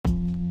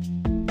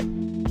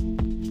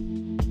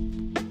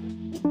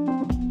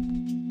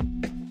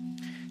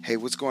Hey,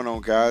 what's going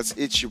on, guys?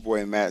 It's your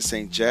boy Matt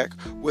St. Jack.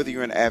 Whether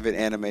you're an avid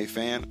anime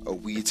fan, a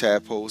wee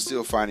tadpole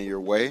still finding your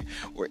way,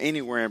 or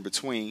anywhere in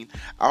between,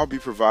 I'll be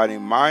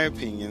providing my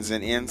opinions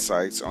and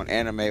insights on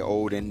anime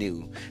old and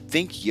new.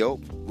 Think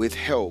Yelp with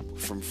help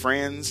from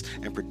friends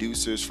and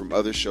producers from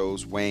other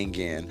shows weighing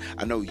in.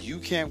 I know you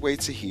can't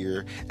wait to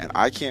hear, and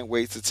I can't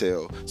wait to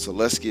tell, so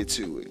let's get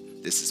to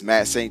it. This is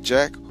Matt St.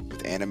 Jack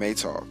with Anime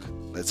Talk.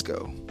 Let's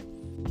go.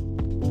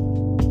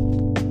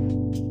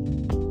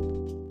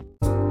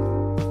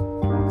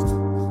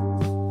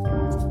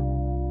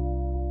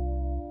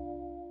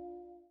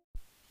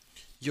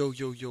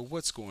 Yo,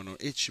 what's going on?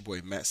 It's your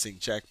boy Matt St.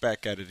 Jack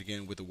back at it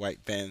again with the white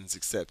vans,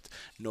 except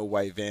no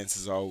white vans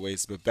as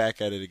always, but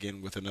back at it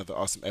again with another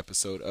awesome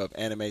episode of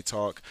Anime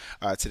Talk.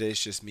 Today's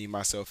just me,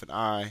 myself, and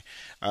I.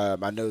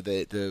 I know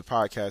that the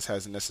podcast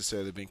hasn't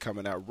necessarily been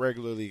coming out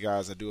regularly,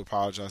 guys. I do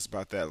apologize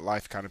about that.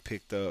 Life kind of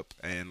picked up,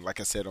 and like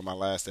I said on my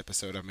last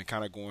episode, I've been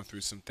kind of going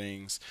through some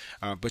things,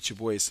 but your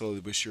boy is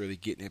slowly but surely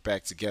getting it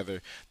back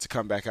together to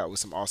come back out with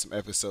some awesome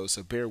episodes,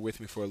 so bear with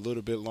me for a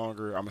little bit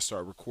longer. I'm going to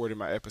start recording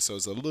my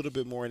episodes a little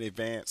bit more in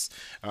advance,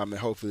 and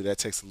hopefully that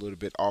takes a little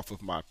bit off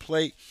of my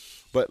plate.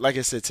 But like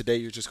I said, today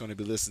you're just going to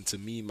be listening to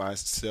me,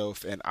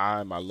 myself, and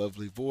I, my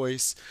lovely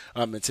voice.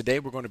 And today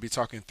we're going to be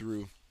talking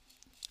through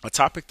a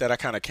topic that I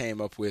kind of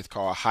came up with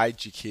called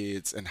Hide Your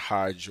Kids and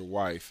Hide Your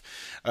Wife.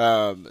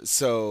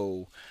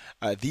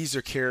 These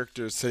are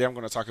characters. Today I'm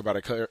going to talk about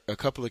a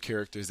couple of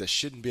characters that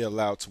shouldn't be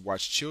allowed to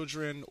watch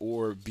children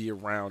or be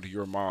around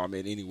your mom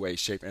in any way,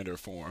 shape, and or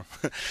form.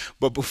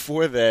 But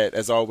before that,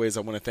 as always,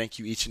 I want to thank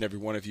you, each and every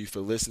one of you,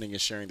 for listening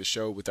and sharing the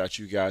show. Without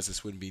you guys,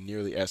 this wouldn't be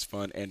nearly as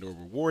fun and or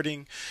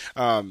rewarding.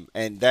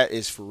 And that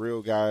is for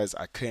real, guys.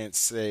 I can't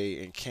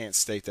say and can't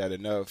state that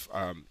enough.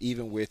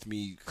 Even with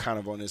me kind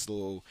of on this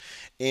little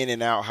in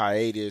and out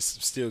hiatus,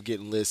 I'm still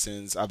getting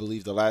listens. I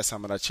believe the last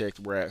time that I checked,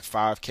 we're at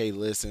 5K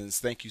listens.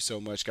 Thank you so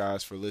much,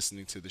 guys, for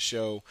listening to the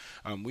show.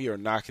 We are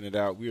knocking it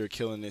out. We are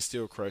killing it,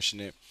 still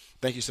crushing it.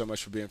 Thank you so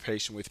much for being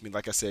patient with me.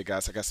 Like I said,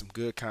 guys, I got some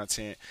good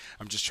content.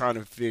 I'm just trying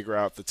to figure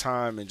out the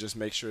time and just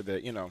make sure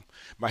that,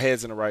 my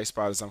head's in the right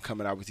spot as I'm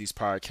coming out with these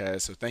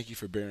podcasts. So thank you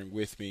for bearing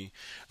with me.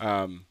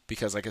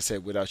 Because like I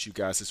said, without you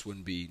guys, this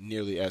wouldn't be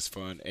nearly as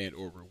fun and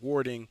or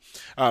rewarding.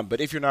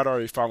 But if you're not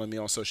already following me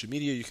on social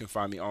media, you can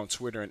find me on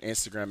Twitter and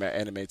Instagram at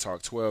Anime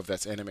Talk 12.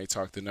 That's Anime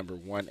Talk, the number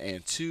 1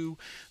 and 2.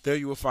 There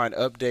you will find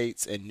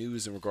updates and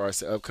news in regards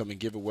to upcoming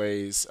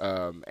giveaways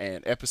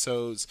and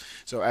episodes.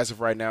 So as of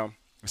right now,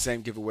 the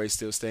same giveaway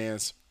still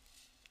stands.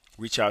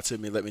 Reach out to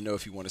me. Let me know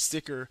if you want a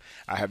sticker.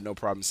 I have no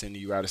problem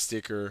sending you out a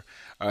sticker.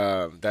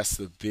 That's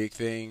the big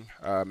thing.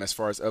 As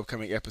far as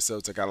upcoming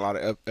episodes, I got a lot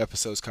of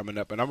episodes coming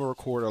up, and I'm going to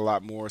record a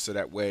lot more so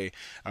that way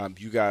I'm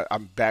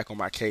back on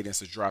my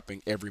cadence of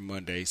dropping every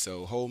Monday.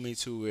 So hold me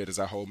to it as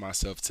I hold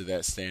myself to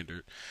that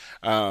standard.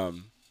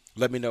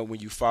 Let me know when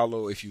you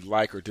follow, if you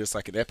like or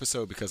dislike an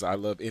episode, because I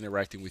love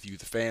interacting with you,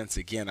 the fans.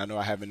 Again, I know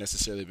I haven't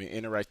necessarily been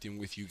interacting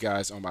with you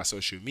guys on my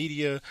social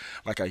media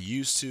like I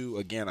used to.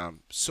 Again, I'm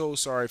so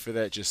sorry for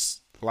that.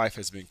 Just life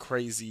has been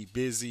crazy,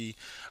 busy.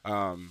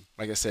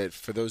 Like I said,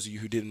 for those of you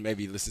who didn't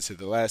maybe listen to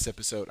the last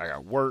episode, I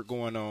got work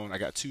going on. I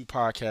got 2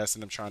 podcasts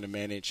and I'm trying to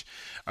manage.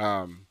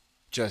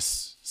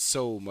 Just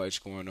so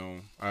much going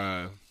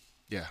on.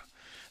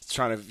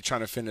 Trying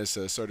to finish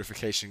a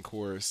certification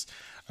course.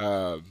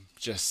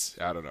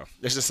 I don't know.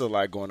 There's just a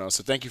lot going on.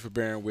 So thank you for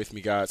bearing with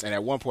me, guys. And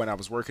at one point I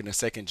was working a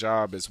second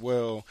job as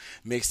well.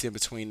 Mixed in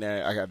between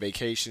that, I got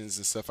vacations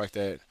and stuff like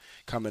that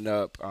coming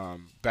up,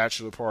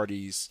 bachelor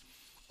parties,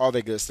 all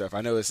that good stuff.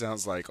 I know it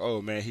sounds like,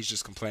 oh man, he's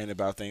just complaining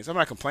about things. I'm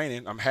not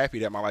complaining. I'm happy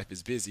that my life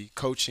is busy.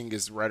 Coaching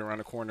is right around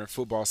the corner.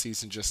 Football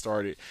season just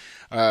started.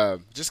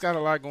 Just got a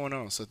lot going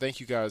on. So thank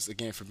you guys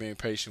again for being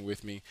patient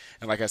with me.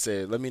 And like I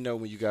said, let me know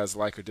when you guys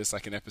like or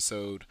dislike an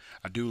episode.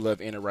 I do love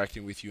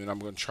interacting with you, and I'm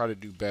going to try to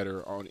do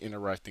better on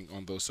interacting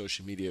on those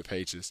social media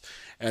pages.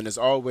 And as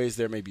always,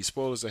 there may be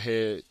spoilers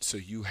ahead, so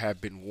you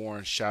have been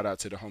warned. Shout out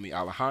to the homie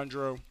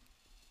Alejandro.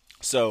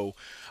 So,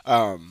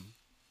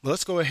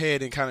 let's go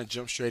ahead and kind of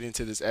jump straight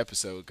into this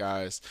episode,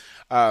 guys.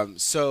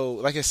 So,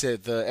 like I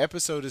said, the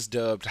episode is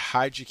dubbed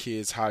Hide Your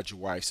Kids, Hide Your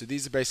Wife. So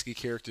these are basically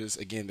characters,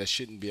 again, that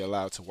shouldn't be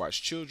allowed to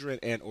watch children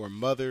and or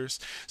mothers.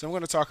 So I'm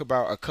going to talk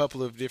about a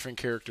couple of different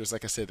characters,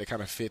 like I said, that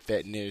kind of fit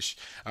that niche,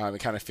 and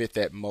kind of fit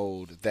that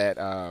mold that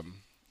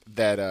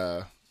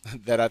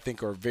I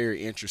think are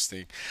very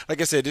interesting.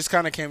 Like I said, this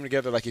kind of came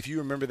together. Like if you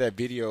remember that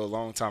video a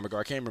long time ago,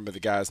 I can't remember the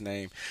guy's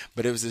name,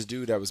 but it was this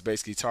dude that was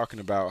basically talking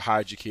about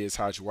hide your kids,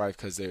 hide your wife,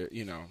 because they're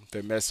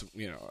messing.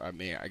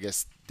 I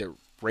guess they're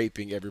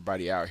raping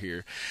everybody out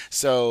here.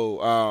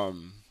 So,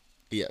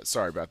 yeah,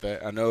 sorry about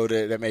that. I know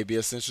that may be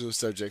a sensitive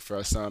subject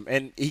for some.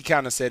 And he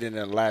kind of said it in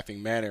a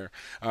laughing manner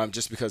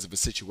just because of a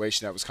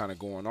situation that was kind of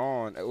going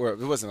on. Or it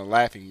wasn't a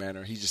laughing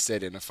manner. He just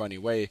said it in a funny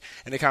way.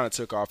 And it kind of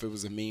took off. It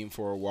was a meme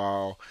for a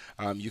while.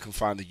 You can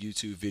find the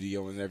YouTube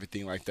video and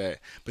everything like that.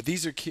 But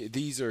these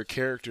are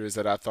characters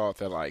that I thought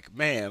that, like,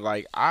 man,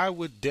 like, I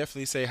would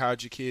definitely say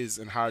hide your kids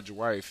and hide your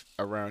wife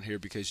around here,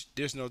 because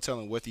there's no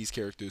telling what these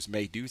characters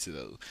may do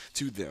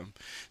to them.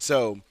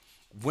 So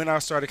when I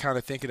started kind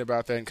of thinking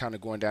about that and kind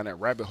of going down that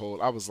rabbit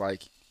hole, I was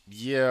like,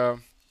 yeah,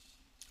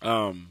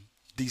 um,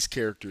 these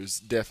characters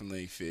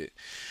definitely fit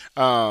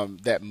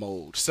that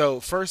mold. So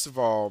first of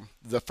all,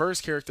 the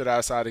first character that I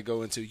decided to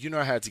go into,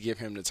 I had to give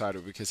him the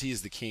title because he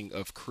is the king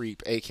of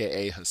creep,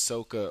 aka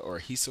Hisoka or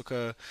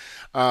Hisoka,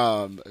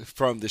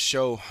 from the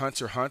show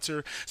Hunter x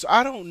Hunter. So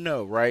I don't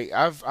know, right?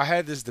 I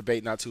had this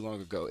debate not too long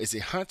ago. Is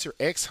it Hunter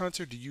x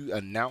Hunter? Do you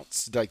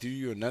do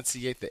you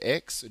enunciate the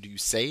X, or do you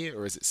say it,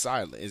 or is it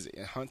silent? Is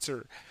it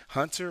Hunter,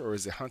 or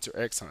is it Hunter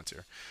x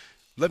Hunter?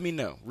 Let me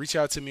know. Reach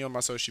out to me on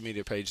my social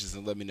media pages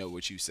and let me know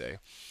what you say.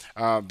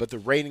 But the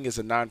rating is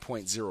a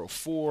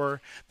 9.04.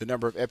 The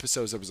number of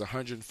episodes, there was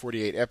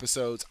 148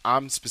 episodes.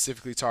 I'm going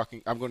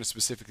to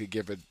specifically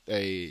give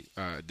a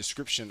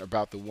description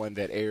about the one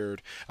that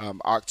aired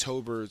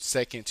October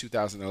 2nd,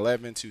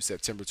 2011 to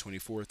September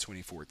 24th,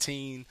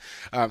 2014.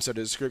 So the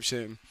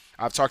description,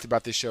 I've talked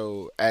about this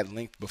show at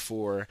length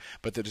before,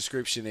 but the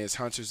description is: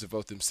 hunters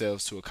devote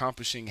themselves to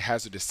accomplishing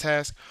hazardous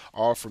tasks,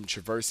 all from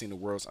traversing the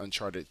world's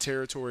uncharted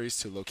territories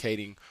to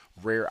locating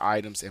rare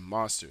items and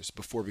monsters.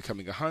 Before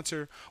becoming a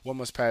hunter, one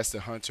must pass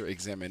the hunter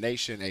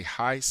examination, a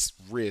high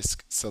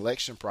risk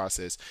selection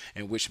process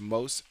in which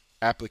most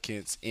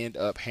applicants end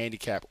up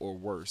handicapped or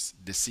worse,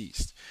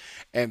 deceased.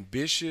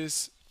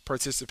 Ambitious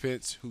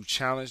participants who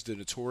challenge the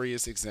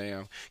notorious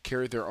exam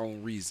carry their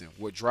own reason.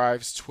 What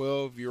drives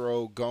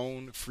 12-year-old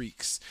Gon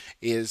Freaks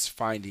is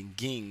finding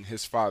Ging,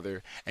 his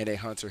father, and a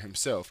hunter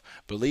himself.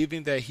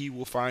 Believing that he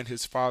will find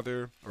his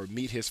father or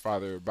meet his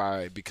father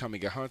by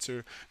becoming a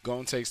hunter,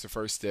 Gon takes the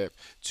first step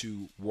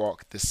to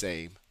walk the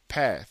same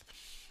path.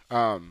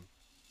 Um,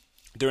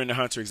 During the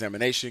Hunter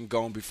examination,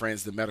 Gon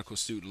befriends the medical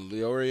student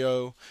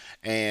Leorio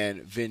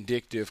and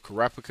vindictive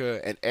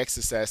Kurapika and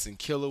ex-assassin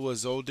Killua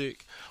Zoldyck.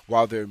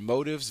 While their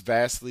motives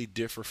vastly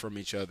differ from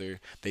each other,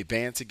 they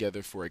band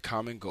together for a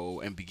common goal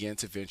and begin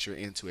to venture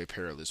into a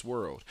perilous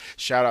world.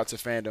 Shout out to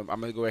fandom.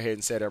 I'm going to go ahead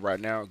and say that right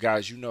now.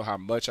 Guys, you know how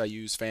much I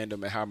use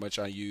fandom and how much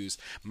I use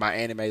my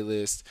anime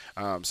list.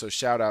 So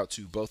shout out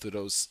to both of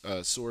those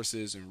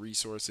sources and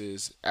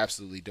resources.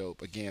 Absolutely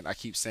dope. Again, I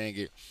keep saying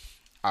it.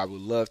 I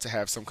would love to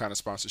have some kind of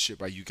sponsorship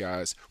by you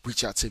guys.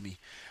 Reach out to me.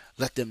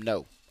 Let them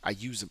know. I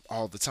use them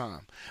all the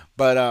time.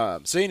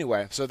 But so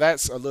anyway, so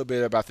that's a little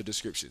bit about the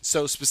description.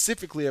 So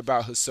specifically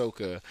about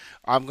Hisoka,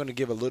 I'm going to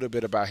give a little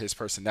bit about his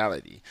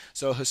personality.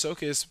 So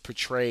Hisoka is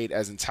portrayed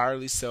as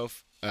entirely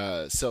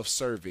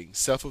self-serving,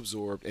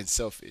 self-absorbed, and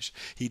selfish.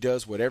 He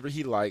does whatever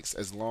he likes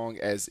as long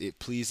as it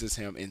pleases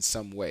him in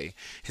some way.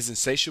 His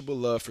insatiable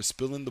love for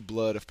spilling the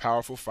blood of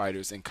powerful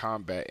fighters in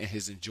combat and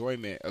his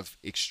enjoyment of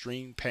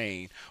extreme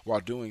pain while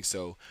doing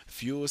so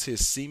fuels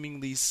his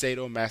seemingly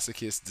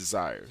sadomasochist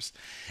desires.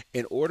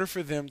 In order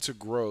for them to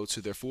grow to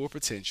their full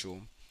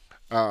potential,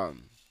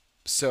 um,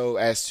 so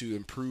as to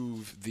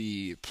improve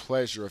the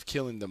pleasure of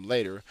killing them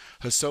later,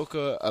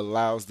 Hisoka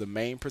allows the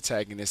main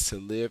protagonist to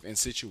live in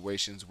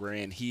situations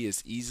wherein he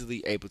is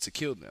easily able to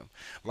kill them.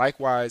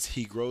 Likewise,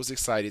 he grows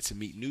excited to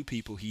meet new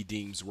people he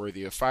deems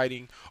worthy of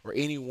fighting, or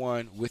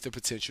anyone with the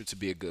potential to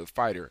be a good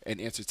fighter, and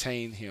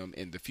entertain him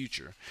in the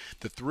future.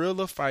 The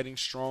thrill of fighting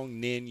strong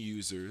nin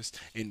users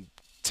in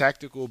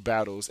tactical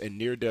battles and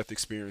near-death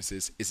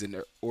experiences is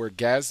an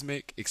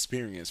orgasmic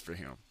experience for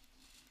him.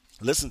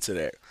 Listen to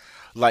that.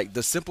 Like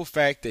the simple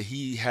fact that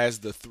he has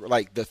the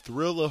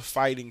thrill of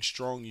fighting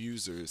strong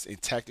users in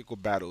tactical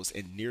battles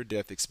and near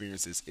death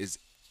experiences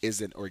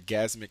is an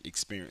orgasmic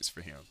experience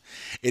for him.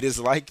 It is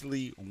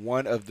likely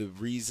one of the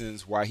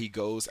reasons why he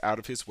goes out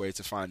of his way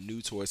to find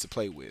new toys to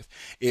play with.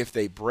 If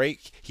they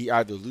break, he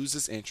either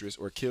loses interest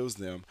or kills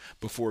them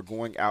before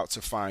going out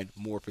to find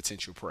more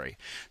potential prey.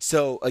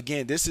 So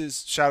again, this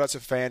is shout out to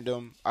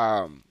fandom.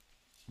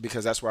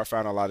 Because that's where I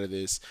found a lot of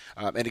this.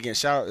 And again,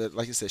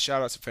 like I said,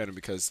 shout out to fandom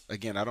because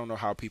again, I don't know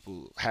how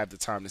people have the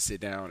time to sit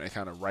down and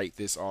kind of write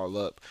this all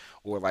up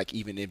or like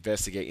even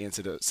investigate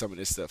into some of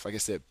this stuff. Like I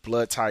said,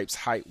 blood types,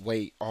 height,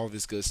 weight, all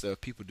this good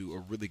stuff. People do a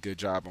really good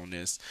job on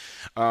this.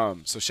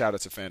 So shout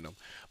out to fandom.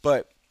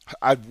 But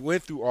I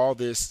went through all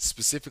this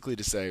specifically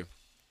to say,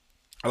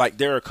 like,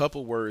 there are a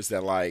couple words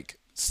that like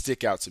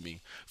stick out to me.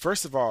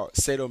 First of all,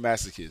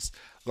 sadomasochist.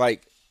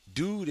 Like,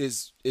 dude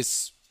is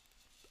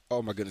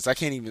oh my goodness, I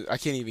can't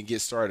even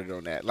get started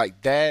on that.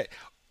 Like that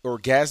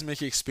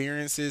orgasmic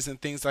experiences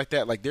and things like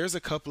that. Like there's a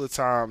couple of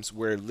times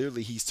where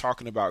literally he's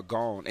talking about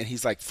Gone and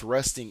he's like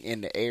thrusting in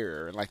the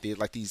air and like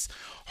these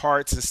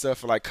hearts and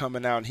stuff are like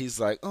coming out and he's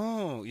like,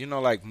 oh,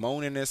 like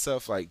moaning and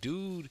stuff like,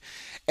 dude.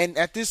 And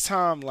at this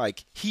time,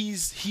 like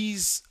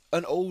he's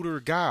an older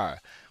guy.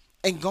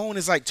 And Gone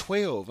is like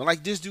 12. And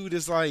like this dude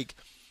is like,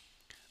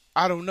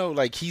 I don't know,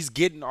 like he's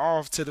getting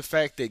off to the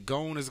fact that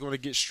Gon is going to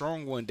get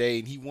strong one day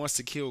and he wants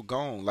to kill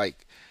Gon.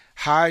 Like,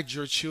 hide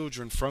your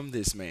children from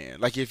this man.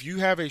 Like, if you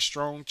have a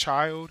strong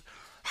child,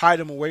 hide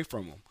them away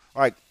from him.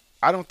 Like,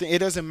 I don't think it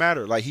doesn't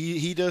matter. Like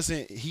he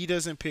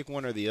doesn't pick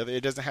one or the other.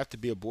 It doesn't have to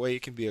be a boy.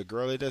 It can be a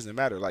girl. It doesn't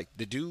matter. Like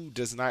the dude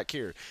does not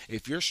care.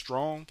 If you're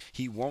strong,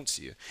 he wants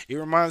you. It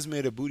reminds me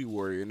of the Booty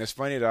Warrior, and it's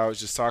funny that I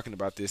was just talking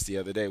about this the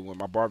other day when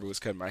my barber was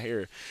cutting my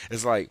hair.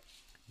 It's like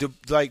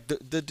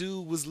The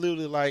dude was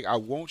literally like, I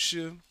want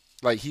you.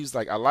 Like he was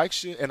like, I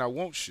like you and I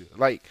want you.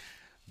 Like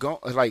go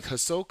like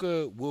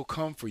Hisoka will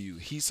come for you.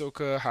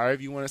 Hisoka,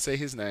 however you want to say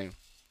his name.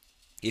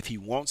 If he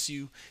wants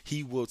you,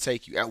 he will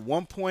take you. At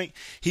one point,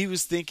 he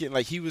was thinking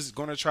like he was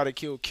going to try to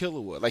kill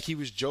Killua. Like he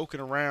was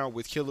joking around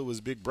with Killua's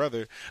big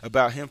brother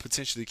about him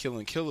potentially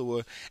killing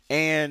Killua,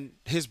 and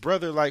his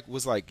brother like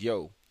was like,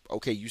 "Yo,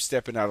 okay, you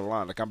stepping out of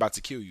line. Like I'm about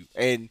to kill you."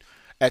 And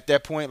at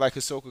that point, like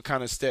Hisoka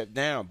kind of stepped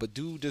down, but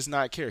dude does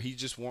not care. He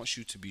just wants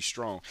you to be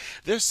strong.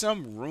 There's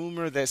some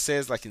rumor that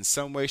says like in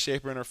some way,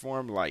 shape, or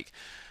form, like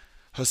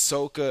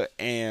Hisoka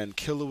and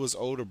Killua's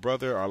older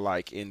brother are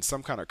like in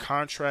some kind of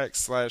contract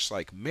slash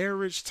like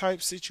marriage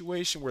type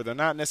situation where they're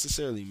not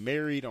necessarily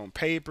married on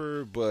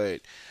paper,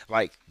 but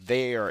like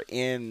they are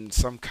in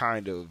some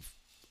kind of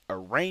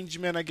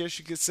arrangement, I guess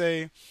you could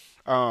say.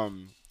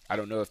 Um, I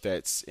don't know if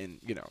that's in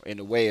in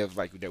a way of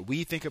like that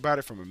we think about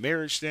it from a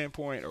marriage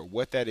standpoint or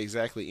what that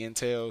exactly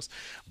entails,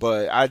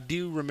 but I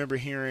do remember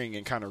hearing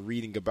and kind of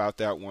reading about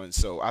that one,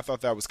 so I thought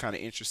that was kind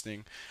of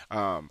interesting.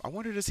 I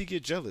wonder, does he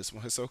get jealous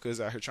when Hisoka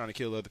is out here trying to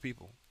kill other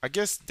people? I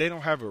guess they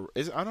don't have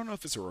I don't know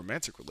if it's a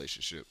romantic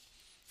relationship.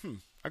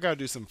 I gotta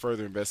do some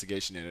further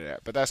investigation into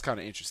that, but that's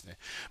kind of interesting.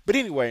 But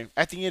anyway,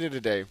 at the end of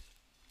the day,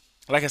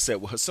 like I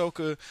said, with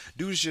Hisoka,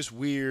 dude is just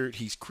weird.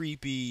 He's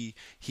creepy.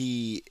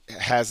 He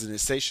has an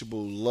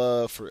insatiable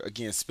love for,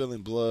 again,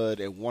 spilling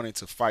blood and wanting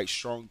to fight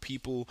strong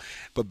people.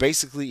 But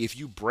basically, if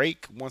you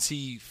break, once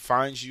he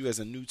finds you as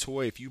a new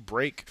toy, if you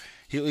break,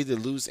 he'll either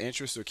lose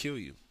interest or kill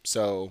you.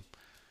 So,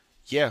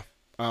 yeah.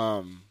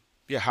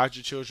 Yeah, hide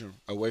your children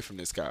away from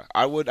this guy.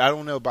 I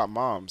don't know about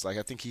moms. Like,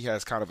 I think he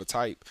has kind of a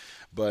type.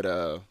 But,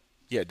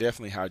 yeah,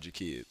 definitely hide your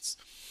kids.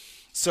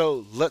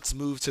 So let's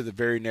move to the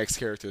very next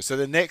character. So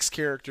the next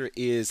character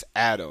is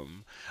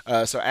Adam.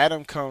 So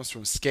Adam comes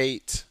from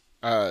Skate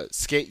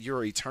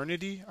Your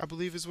Eternity, I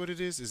believe is what it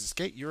is. Is it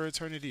Skate Your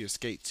Eternity or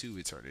Skate to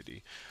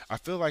Eternity? I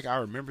feel like I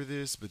remember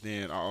this, but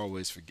then I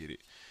always forget it.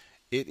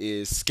 It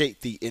is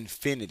Skate the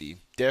Infinity.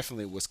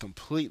 Definitely was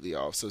completely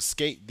off. So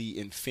Skate the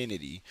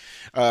Infinity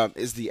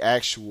is the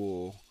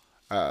actual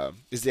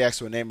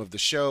name of the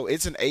show.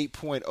 It's an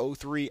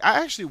 8.03.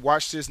 I actually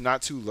watched this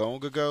not too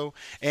long ago,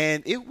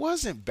 and it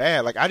wasn't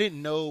bad. Like I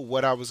didn't know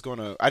how I was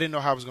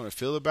gonna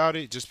feel about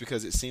it, just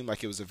because it seemed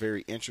like it was a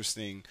very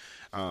interesting.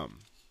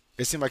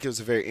 It seemed like it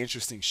was a very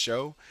interesting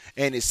show,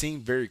 and it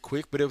seemed very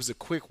quick, but it was a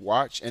quick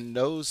watch. And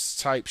those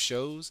type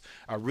shows,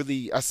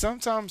 I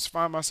sometimes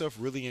find myself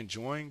really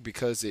enjoying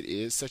because it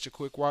is such a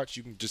quick watch.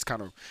 You can just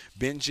kind of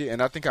binge it,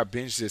 and I think I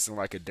binged this in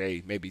like a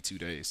day, maybe 2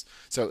 days.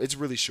 So it's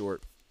really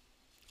short.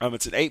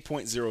 It's an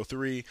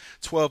 8.03,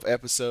 12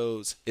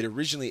 episodes. It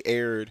originally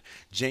aired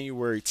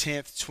January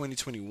 10th,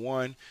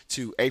 2021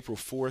 to April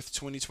 4th,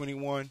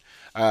 2021.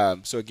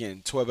 So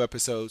again, 12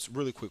 episodes,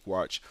 really quick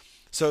watch.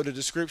 So the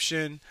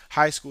description: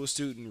 high school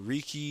student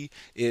Riki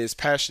is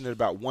passionate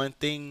about one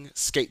thing,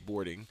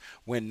 skateboarding.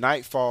 When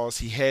night falls,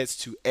 he heads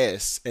to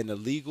S, an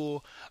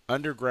illegal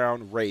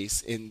underground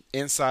race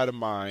inside a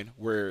mine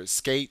where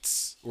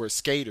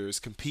skaters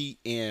compete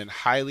in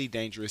highly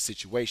dangerous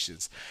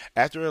situations.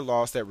 After a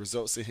loss that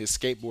results in his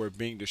skateboard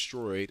being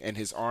destroyed and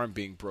his arm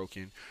being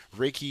broken,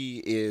 Riki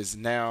is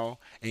now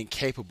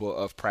incapable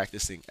of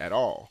practicing at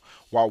all.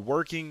 While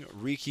working,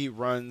 Riki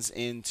runs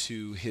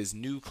into his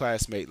new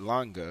classmate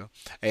Langa,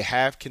 a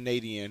half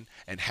Canadian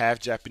and half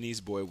Japanese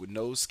boy with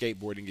no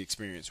skateboarding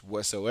experience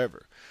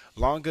whatsoever.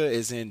 Langa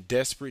is in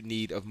desperate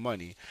need of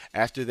money.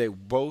 After they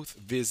both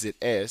visit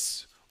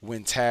S,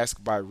 when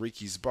tasked by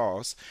Riki's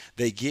boss,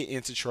 they get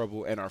into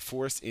trouble and are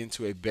forced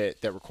into a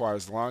bet that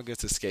requires Langa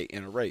to skate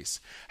in a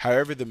race.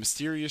 However, the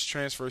mysterious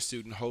transfer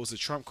student holds a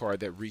trump card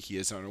that Riki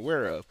is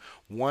unaware of,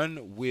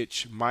 one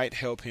which might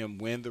help him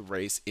win the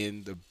race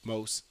in the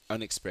most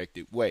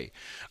unexpected way.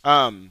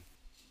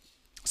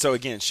 So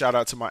again, shout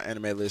out to my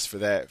anime list for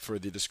that, for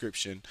the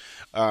description.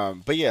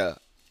 But yeah,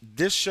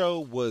 this show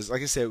was,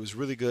 like I said, it was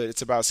really good.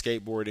 It's about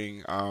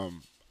skateboarding.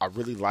 I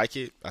really like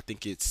it. I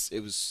think it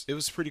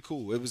was pretty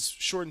cool. It was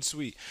short and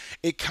sweet.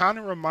 It kind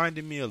of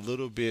reminded me a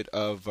little bit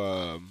of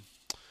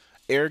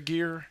Air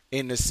Gear,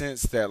 in the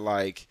sense that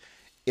like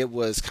it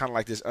was kind of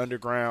like this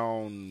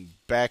underground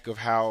back of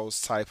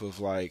house type of,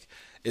 like,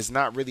 it's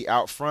not really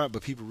out front,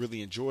 but people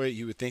really enjoy it.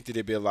 You would think that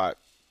it'd be a lot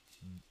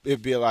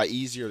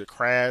easier to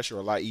crash or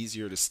a lot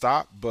easier to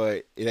stop,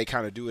 but they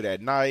kind of do it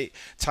at night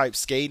type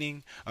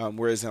skating.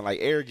 Whereas in like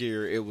Air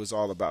Gear, it was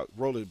all about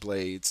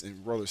rollerblades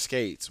and roller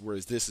skates,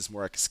 whereas this is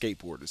more like a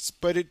skateboarder.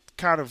 But it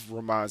kind of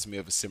reminds me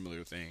of a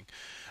similar thing.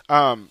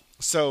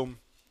 So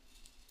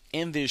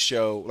in this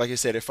show, like I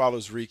said, it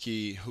follows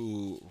Riki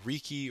or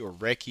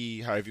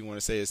Reki, however you want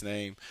to say his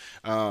name,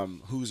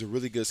 who's a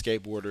really good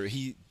skateboarder.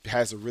 He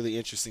has a really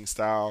interesting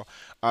style.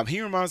 He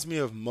reminds me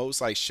of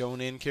most like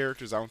shonen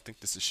characters. I don't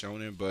think this is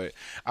shonen, but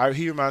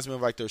he reminds me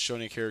of like those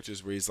shonen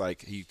characters where he's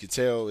like, you can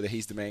tell that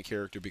he's the main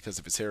character because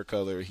of his hair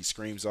color. He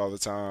screams all the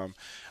time.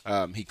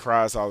 He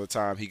cries all the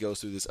time. He goes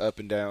through this up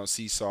and down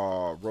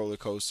seesaw roller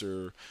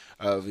coaster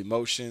of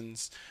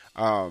emotions.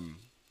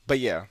 but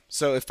yeah,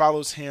 so it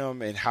follows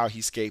him and how he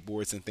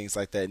skateboards and things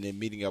like that, and then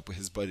meeting up with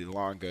his buddy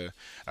Longa,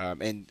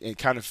 and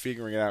kind of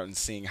figuring it out and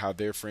seeing how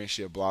their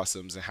friendship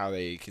blossoms and how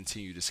they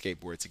continue to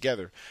skateboard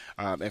together,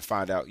 and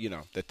find out,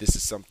 that this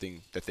is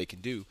something that they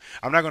can do.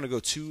 I'm not going to go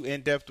too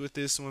in depth with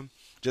this one,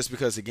 just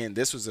because again,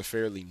 this was a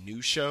fairly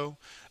new show,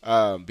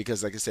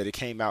 because like I said, it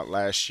came out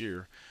last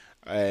year,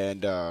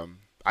 and I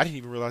didn't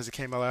even realize it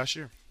came out last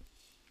year.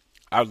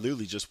 I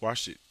literally just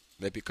watched it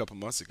maybe a couple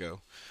months ago.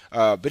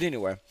 But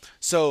anyway,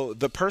 so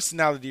the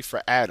personality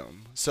for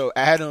Adam. So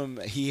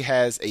Adam, he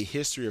has a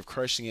history of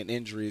crushing and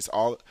injuries,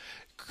 all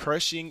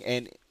crushing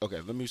and okay,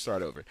 let me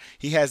start over.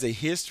 He has a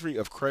history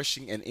of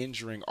crushing and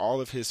injuring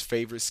all of his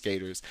favorite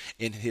skaters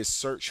in his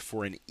search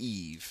for an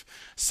Eve,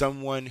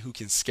 someone who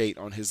can skate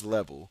on his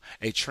level,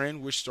 a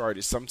trend which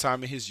started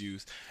sometime in his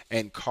youth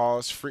and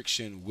caused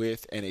friction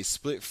with and a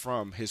split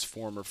from his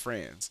former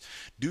friends.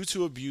 Due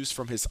to abuse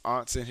from his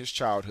aunts in his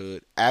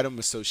childhood, Adam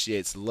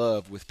associates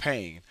love with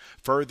pain,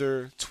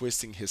 further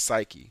twisting his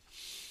psyche.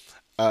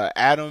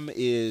 Adam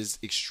is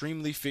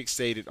extremely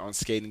fixated on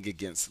skating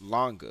against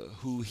Longa,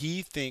 who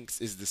he thinks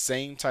is the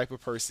same type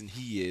of person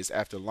he is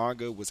after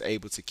Longa was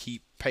able to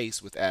keep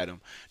pace with Adam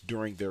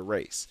during their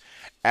race.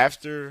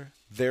 After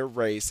their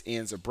race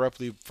ends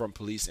abruptly from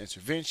police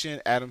intervention,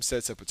 Adam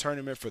sets up a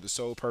tournament for the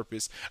sole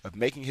purpose of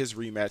making his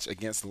rematch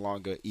against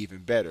Longa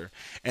even better,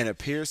 and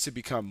appears to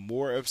become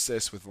more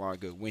obsessed with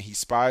Longa when he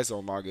spies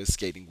on Longa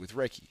skating with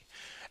Reki.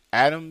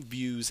 Adam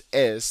views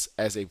S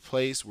as a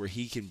place where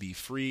he can be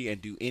free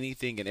and do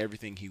anything and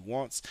everything he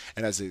wants,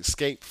 and as an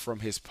escape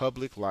from his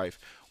public life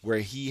where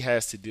he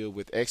has to deal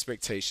with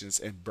expectations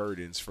and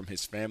burdens from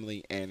his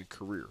family and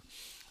career.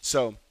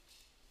 So,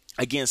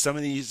 again, some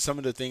of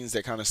the things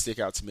that kind of stick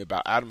out to me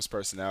about Adam's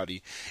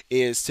personality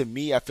is, to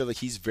me, I feel like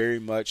he's very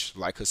much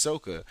like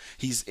Hisoka.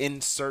 He's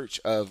in search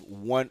of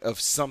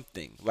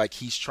something, like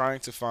he's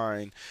trying to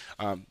find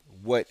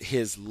what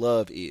his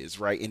love is,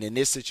 right? And in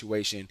this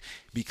situation,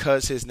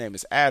 because his name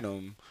is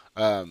Adam,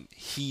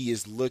 he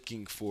is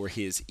looking for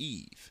his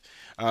Eve,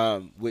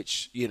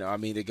 which, I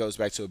mean, it goes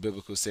back to a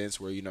biblical sense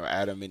where,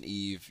 Adam and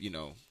Eve,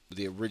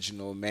 the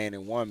original man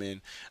and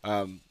woman,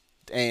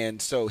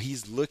 and so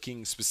he's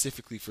looking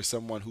specifically for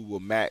someone who will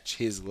match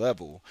his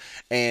level,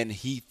 and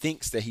he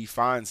thinks that he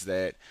finds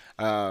that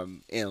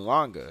in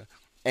Longa,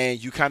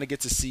 and you kind of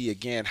get to see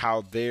again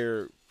how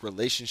their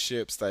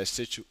relationships, I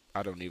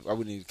wouldn't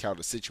even call it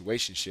a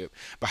situationship,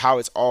 but how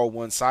it's all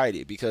one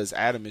sided, because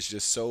Adam is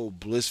just so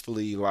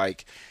blissfully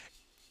like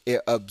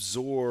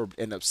absorbed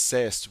and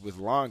obsessed with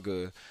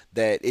Longa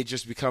that it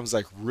just becomes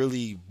like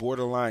really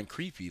borderline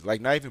creepy.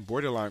 Like, not even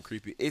borderline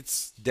creepy,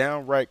 it's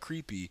downright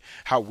creepy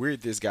how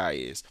weird this guy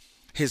is.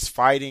 His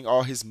fighting,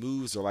 all his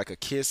moves are like a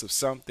kiss of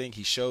something.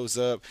 He shows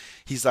up,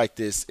 he's like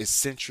this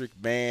eccentric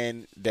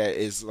man that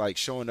is like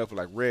showing up with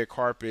like red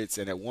carpets,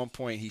 and at one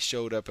point he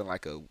showed up in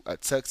like a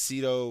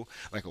tuxedo,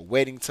 like a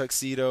wedding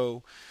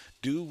tuxedo.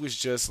 Dude was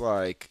just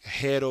like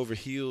head over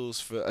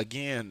heels for,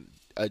 again,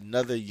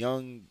 another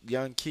young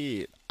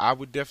kid. I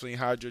would definitely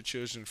hide your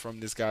children from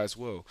this guy as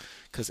well,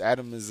 because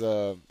Adam is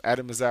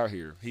out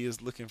here. He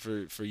is looking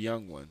for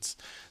young ones,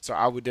 so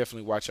I would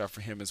definitely watch out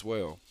for him as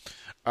well.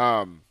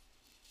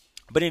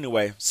 But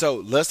anyway, so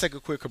let's take a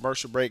quick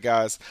commercial break,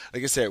 guys.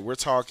 Like I said, we're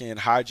talking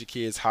hide your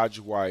kids, hide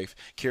your wife,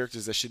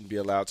 characters that shouldn't be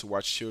allowed to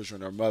watch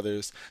children or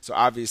mothers. So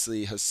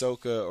obviously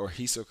Hisoka or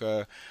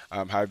Hisoka,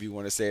 however you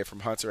want to say it,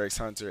 from Hunter x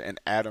Hunter, and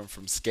Adam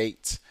from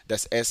Skate,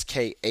 that's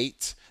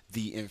SK8,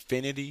 the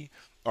Infinity,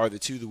 are the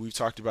two that we've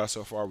talked about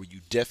so far where you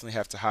definitely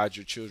have to hide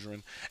your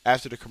children.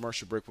 After the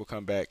commercial break, we'll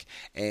come back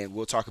and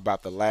we'll talk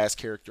about the last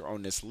character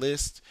on this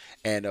list,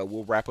 and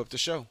we'll wrap up the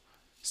show.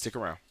 Stick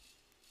around.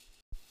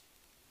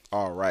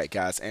 All right,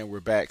 guys, and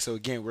we're back. So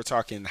again, we're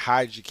talking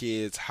hide your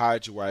kids,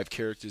 hide your wife,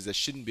 characters that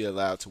shouldn't be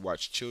allowed to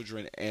watch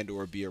children and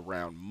or be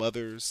around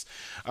mothers.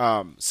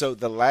 So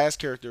the last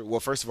character, well,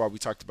 first of all, we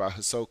talked about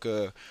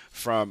Hisoka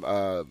from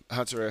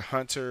Hunter x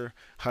Hunter,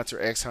 Hunter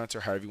x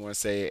Hunter, however you want to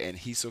say it, and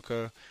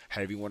Hisoka,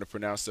 however you want to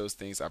pronounce those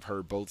things. I've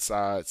heard both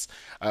sides.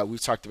 We've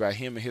talked about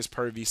him and his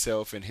pervy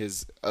self and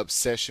his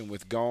obsession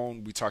with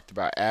Gon. We talked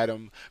about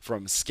Adam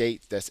from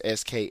Skate, that's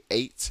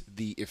SK8,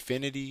 the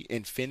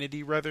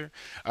Infinity rather,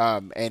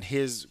 and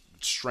his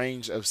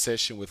strange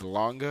obsession with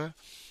Longa,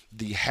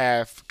 the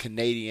half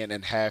Canadian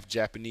and half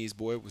Japanese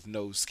boy with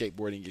no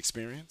skateboarding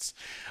experience.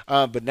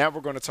 But now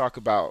we're going to talk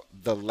about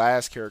the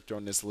last character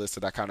on this list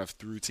that I kind of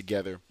threw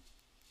together,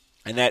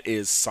 and that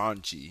is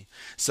Sanji.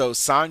 So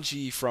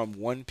Sanji from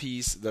One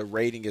Piece, the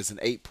rating is an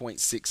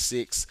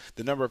 8.66.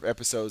 The number of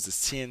episodes is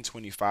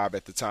 1025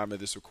 at the time of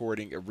this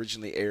recording.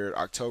 Originally aired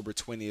October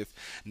 20th,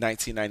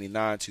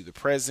 1999 to the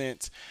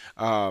present.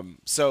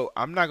 So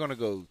I'm not going to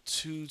go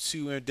too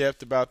in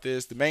depth about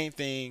this. The main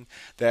thing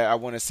that I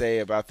want to say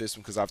about this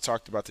one, because I've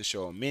talked about the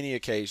show on many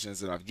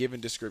occasions and I've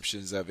given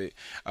descriptions of it.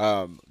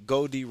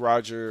 Goldie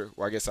Roger,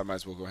 well, I guess I might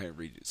as well go ahead and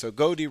read it. So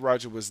Goldie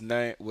Roger was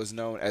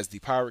known as the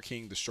Pirate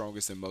King, the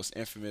strongest and most most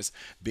infamous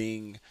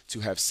being to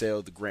have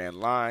sailed the Grand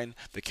Line.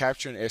 The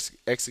capture and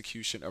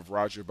execution of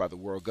Roger by the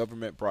world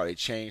government brought a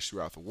change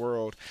throughout the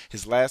world.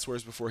 His last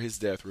words before his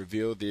death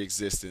revealed the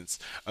existence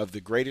of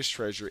the greatest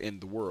treasure in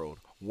the world,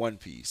 One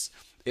Piece.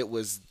 It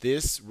was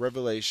this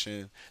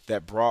revelation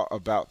that brought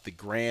about the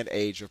grand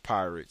age of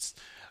pirates.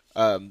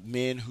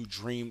 Men who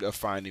dreamed of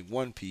finding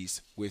One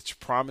Piece, which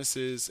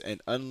promises an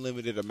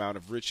unlimited amount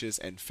of riches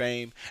and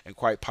fame, and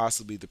quite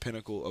possibly the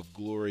pinnacle of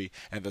glory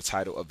and the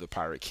title of the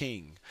Pirate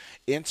King.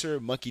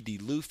 Enter Monkey D.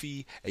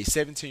 Luffy, a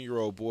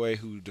 17-year-old boy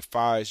who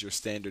defies your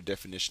standard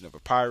definition of a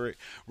pirate.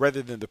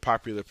 Rather than the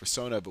popular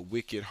persona of a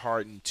wicked,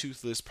 hardened,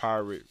 toothless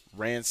pirate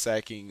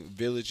ransacking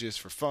villages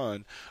for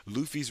fun,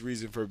 Luffy's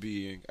reason for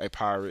being a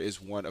pirate is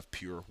one of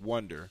pure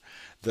wonder.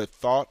 The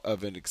thought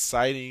of an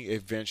exciting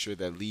adventure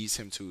that leads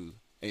him to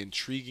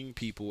intriguing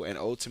people, and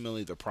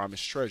ultimately the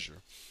promised treasure.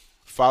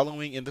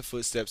 Following in the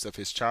footsteps of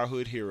his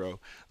childhood hero,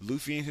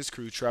 Luffy and his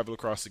crew travel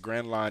across the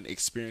Grand Line,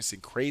 experiencing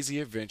crazy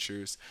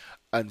adventures,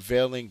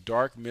 unveiling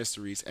dark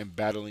mysteries, and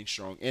battling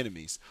strong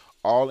enemies,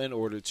 all in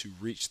order to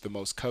reach the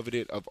most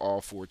coveted of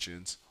all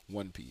fortunes,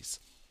 One Piece.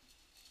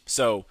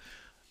 So,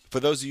 for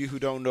those of you who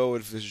don't know,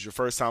 if this is your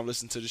first time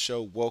listening to the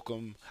show,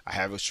 welcome. I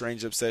have a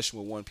strange obsession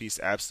with One Piece.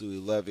 I absolutely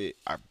love it.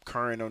 I'm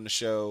current on the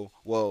show.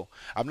 Well,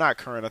 I'm not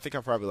current. I think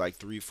I'm probably like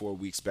 3-4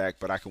 weeks back,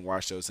 but I can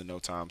watch those in no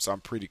time. So I'm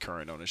pretty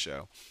current on the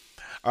show.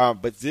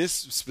 But this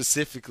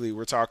specifically,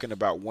 we're talking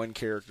about one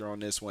character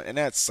on this one, and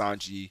that's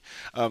Sanji.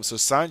 So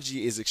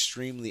Sanji is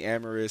extremely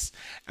amorous,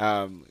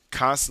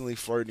 constantly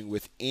flirting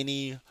with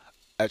any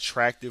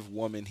attractive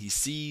woman he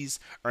sees,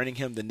 earning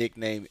him the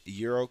nickname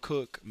Euro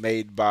Cook,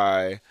 made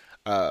by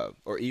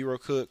or Eero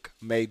Cook,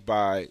 made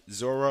by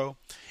Zoro.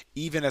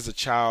 Even as a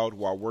child,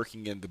 while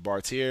working in the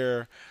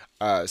Bartier,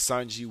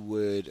 Sanji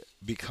would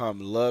become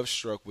love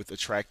struck with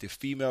attractive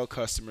female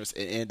customers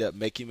and end up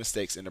making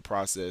mistakes in the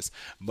process,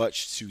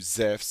 much to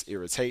Zeph's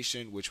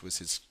irritation, which was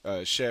his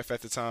chef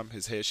at the time,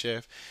 his head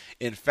chef.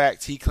 In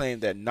fact, he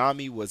claimed that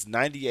Nami was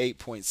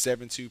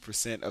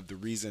 98.72% of the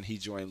reason he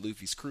joined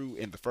Luffy's crew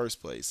in the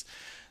first place.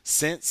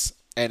 Since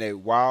and a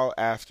while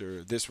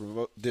after, this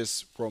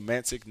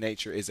romantic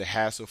nature is a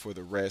hassle for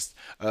the rest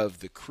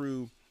of the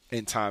crew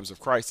in times of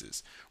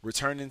crisis.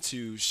 Returning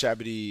to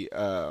Shabby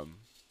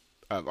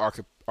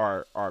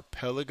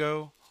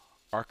Archipelago,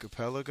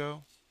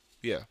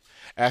 yeah.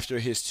 After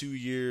his 2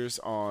 years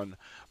on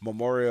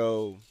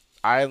Memorial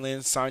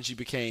Island, Sanji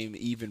became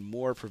even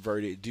more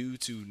perverted due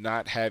to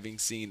not having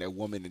seen a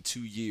woman in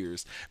 2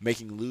 years,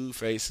 making lewd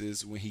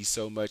faces when he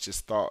so much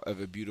as thought of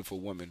a beautiful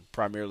woman,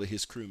 primarily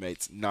his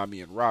crewmates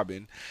Nami and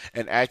Robin,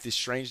 and acted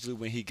strangely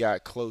when he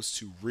got close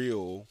to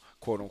real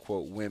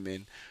quote-unquote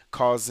women,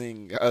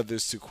 causing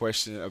others to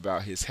question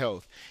about his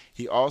health.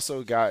 He's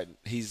also gotten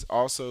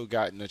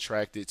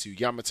attracted to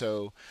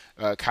Yamato,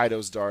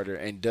 Kaido's daughter,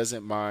 and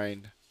doesn't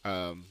mind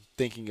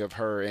thinking of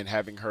her and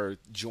having her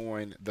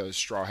join the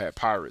Straw Hat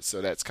Pirates.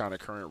 So that's kind of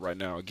current right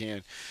now.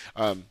 Again,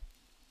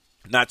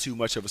 not too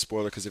much of a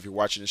spoiler, because if you're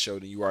watching the show,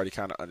 then you already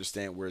kind of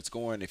understand where it's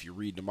going. If you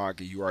read the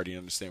manga, you already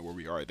understand where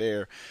we are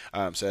there.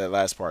 So that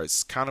last part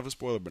is kind of a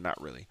spoiler, but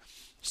not really.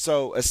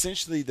 So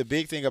essentially, the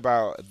big thing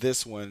about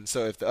this one,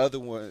 so if the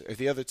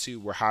other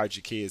two were hide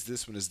your kids,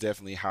 this one is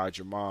definitely hide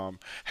your mom,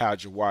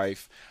 hide your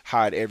wife,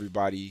 hide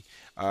everybody,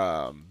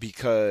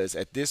 because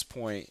at this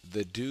point,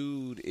 the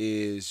dude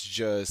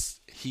is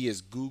he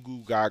is goo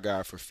goo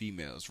gaga for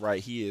females,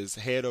 right? He is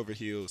head over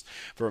heels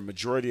for a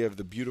majority of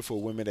the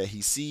beautiful women that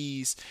he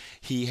sees.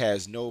 He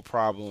has no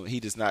problem. He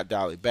does not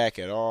dial it back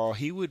at all.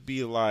 He would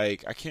be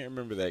like, I can't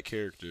remember that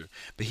character,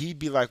 but he'd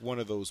be like one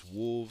of those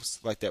wolves,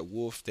 like that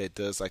wolf that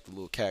does like the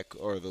little cat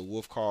or the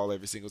wolf call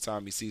every single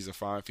time he sees a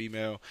fine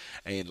female,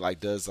 and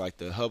like does like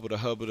the hubba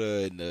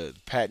and the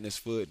patting his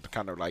foot, and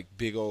kind of like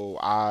big old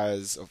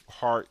eyes of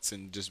hearts,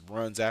 and just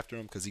runs after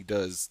him, because he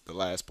does the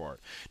last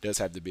part, does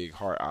have the big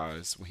heart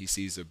eyes when he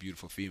sees a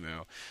beautiful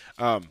female.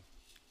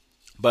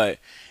 But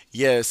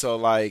yeah, so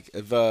like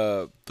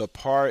the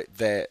part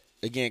that,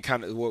 again,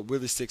 kind of what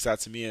really sticks out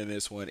to me in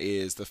this one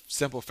is the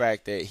simple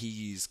fact that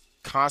he's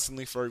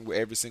constantly flirting with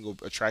every single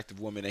attractive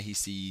woman that he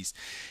sees.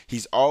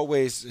 He's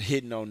always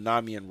hitting on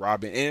Nami and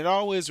Robin, and it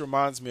always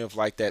reminds me of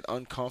like that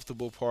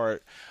uncomfortable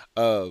part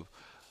of,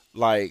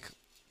 like,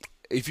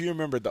 if you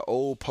remember the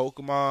old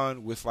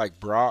Pokemon with like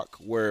Brock,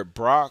 where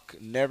Brock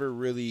never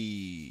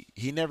really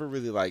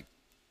like,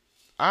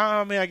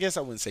 I mean, I guess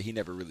I wouldn't say he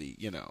never really,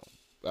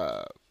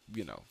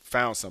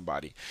 found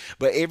somebody,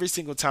 but every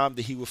single time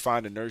that he would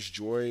find a Nurse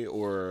Joy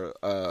or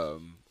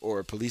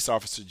Police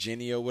Officer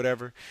Jenny or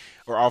whatever,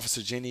 or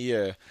Officer Jenny,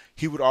 they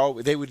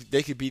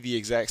could be the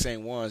exact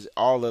same ones.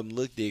 All of them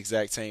looked the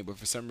exact same, but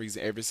for some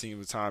reason, every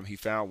single time he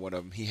found one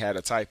of them, he had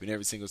a type, and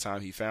every single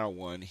time he found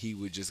one, he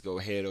would just go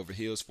head over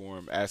heels for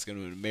him, asking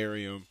him to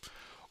marry him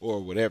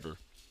or whatever.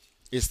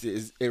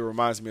 It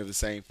reminds me of the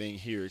same thing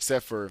here,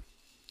 except for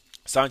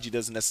Sanji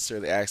doesn't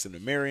necessarily ask him to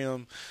marry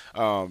him,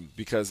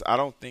 because I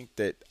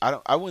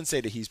wouldn't say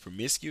that he's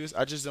promiscuous.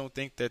 I just don't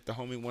think that the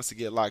homie wants to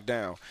get locked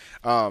down.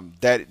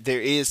 That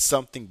there is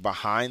something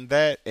behind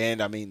that,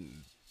 and I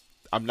mean,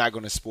 I'm not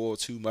going to spoil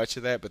too much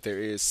of that, but there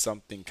is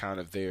something kind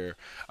of there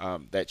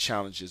that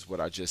challenges what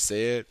I just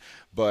said.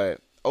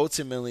 But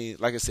ultimately,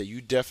 like I said,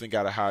 you definitely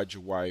got to hide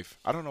your wife.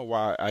 I don't know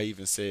why I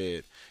even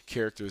said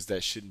characters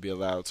that shouldn't be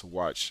allowed to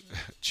watch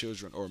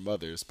children or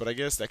mothers, but I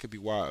guess that could be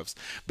wives.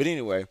 But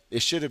anyway,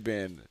 it should have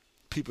been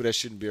people that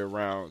shouldn't be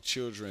around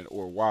children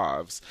or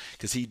wives,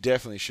 because he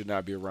definitely should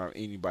not be around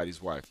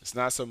anybody's wife. It's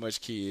not so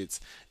much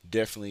kids,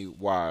 definitely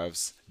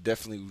wives,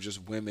 definitely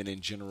just women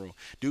in general.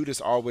 Dude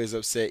is always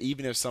upset,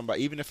 even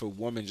if a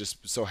woman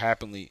just so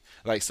happens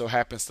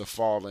to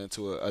fall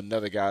into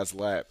another guy's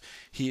lap,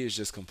 he is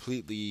just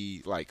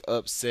completely like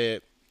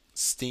upset,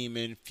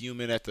 steaming,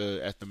 fuming at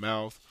the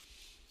mouth,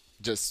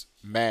 just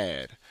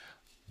mad,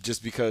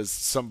 just because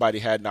somebody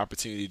had an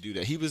opportunity to do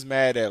that. He was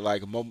mad at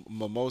like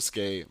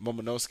Momonosuke,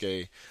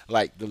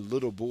 like the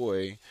little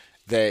boy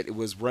that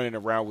was running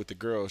around with the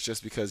girls,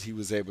 just because he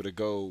was able to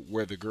go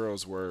where the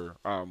girls were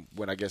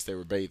when I guess they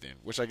were bathing.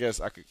 Which I guess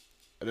I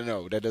don't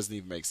know. That doesn't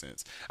even make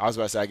sense. I was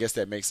about to say I guess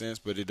that makes sense,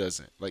 but it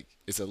doesn't. Like,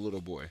 it's a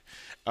little boy.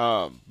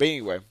 But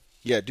anyway,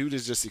 yeah, dude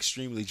is just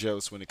extremely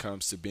jealous when it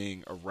comes to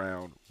being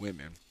around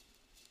women.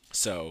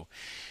 So,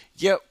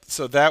 yep.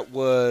 So that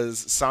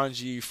was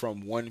Sanji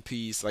from One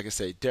Piece. Like I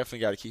said, definitely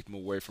got to keep him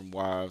away from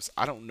wives.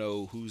 I don't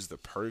know who's the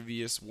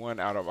perviest one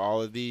out of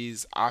all of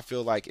these. I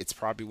feel like it's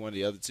probably one of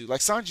the other two.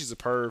 Like, Sanji's a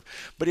perv,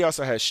 but he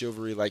also has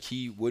chivalry. Like,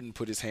 he wouldn't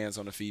put his hands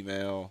on a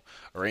female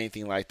or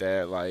anything like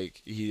that.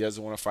 Like, he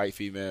doesn't want to fight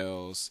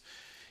females.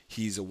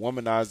 He's a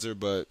womanizer,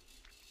 but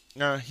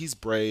he's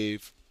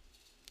brave.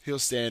 He'll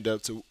stand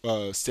up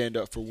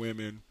for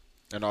women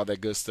and all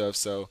that good stuff.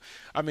 So,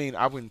 I mean,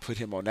 I wouldn't put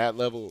him on that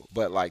level,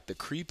 but like the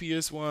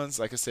creepiest ones,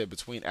 like I said,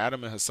 between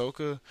Adam and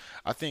Hisoka,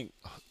 I think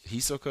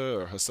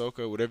Hisoka or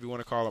Hisoka, whatever you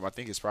want to call him, I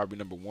think it's probably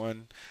number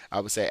one. I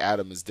would say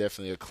Adam is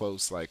definitely a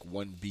close like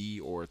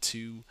 1B or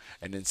 2,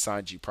 and then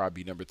Sanji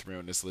probably number 3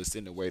 on this list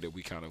in the way that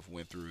we kind of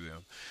went through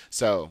them.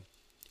 So,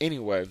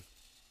 anyway,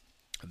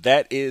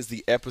 that is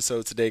the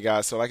episode today,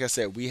 guys. So like I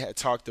said, we had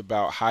talked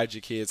about hide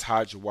your kids,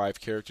 hide your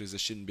wife, characters that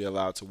shouldn't be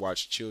allowed to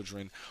watch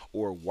children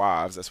or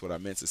wives. That's what I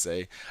meant to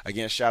say.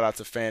 Again, shout out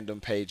to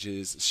fandom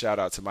pages, shout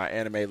out to my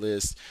anime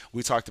list.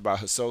 We talked about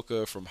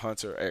Hisoka from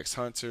Hunter x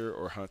Hunter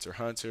or Hunter x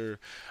Hunter,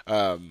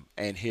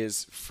 and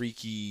his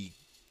freaky,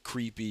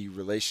 creepy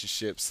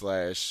relationship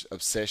slash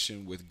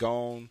obsession with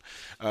Gon.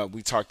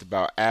 We talked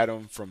about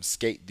Adam from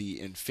Skate the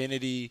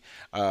Infinity,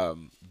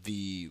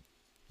 the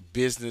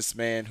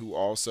businessman who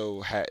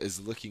also is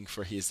looking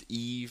for his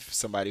Eve,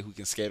 somebody who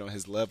can skate on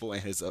his level,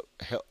 and his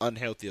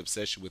unhealthy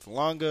obsession with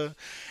Langa.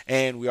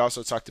 And we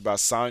also talked about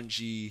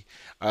Sanji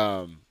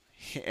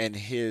and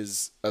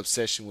his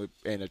obsession with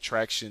and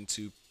attraction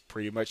to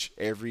pretty much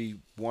every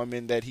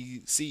woman that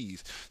he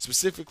sees,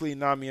 specifically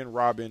Nami and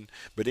Robin.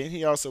 But then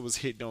he also was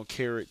hitting on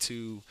Carrot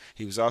too.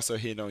 He was also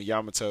hitting on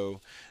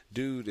Yamato.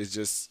 Dude is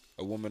just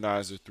a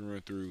womanizer through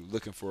and through,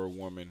 looking for a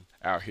woman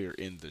out here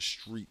in the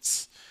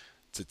streets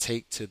to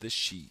take to the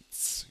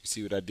sheets. You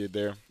see what I did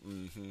there?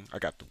 I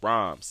got the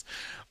rhymes.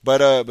 But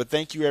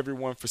thank you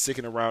everyone for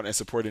sticking around and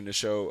supporting the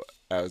show.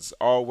 As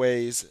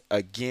always,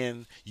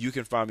 again, you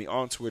can find me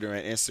on Twitter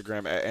and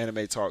Instagram at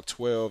Anime Talk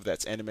 12.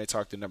 That's Anime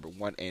Talk the number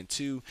 1 and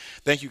 2.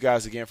 Thank you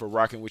guys again for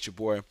rocking with your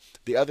boy.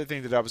 The other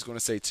thing that I was going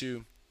to say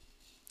too,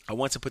 I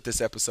want to put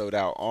this episode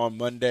out on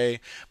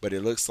Monday, but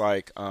it looks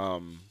like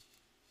I'm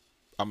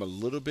a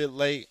little bit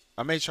late.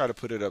 I may try to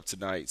put it up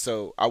tonight,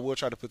 so I will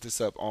try to put this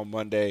up on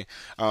Monday.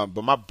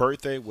 But my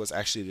birthday was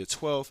actually the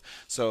 12th,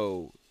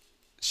 so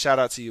shout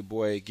out to your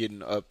boy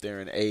getting up there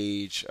in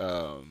age.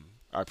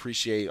 I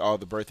appreciate all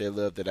the birthday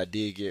love that I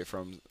did get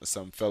from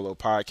some fellow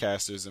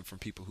podcasters and from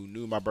people who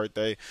knew my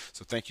birthday.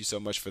 So thank you so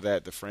much for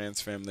that. The friends,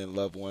 family, and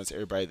loved ones,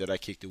 everybody that I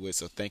kicked it with.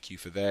 So thank you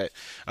for that.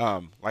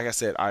 Like I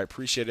said, I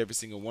appreciate every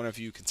single one of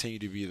you. Continue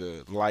to be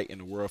the light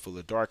in a world full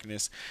of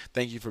darkness.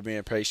 Thank you for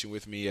being patient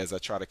with me as I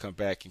try to come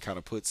back and kind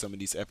of put some of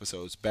these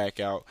episodes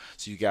back out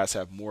so you guys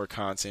have more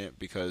content,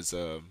 because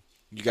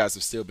you guys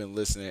have still been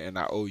listening and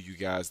I owe you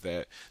guys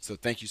that. So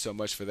thank you so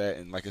much for that.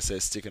 And like I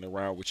said, sticking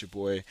around with your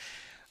boy.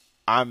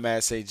 I'm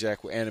Matt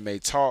Sajak with Anime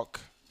Talk.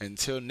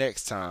 Until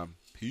next time,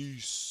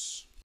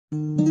 peace.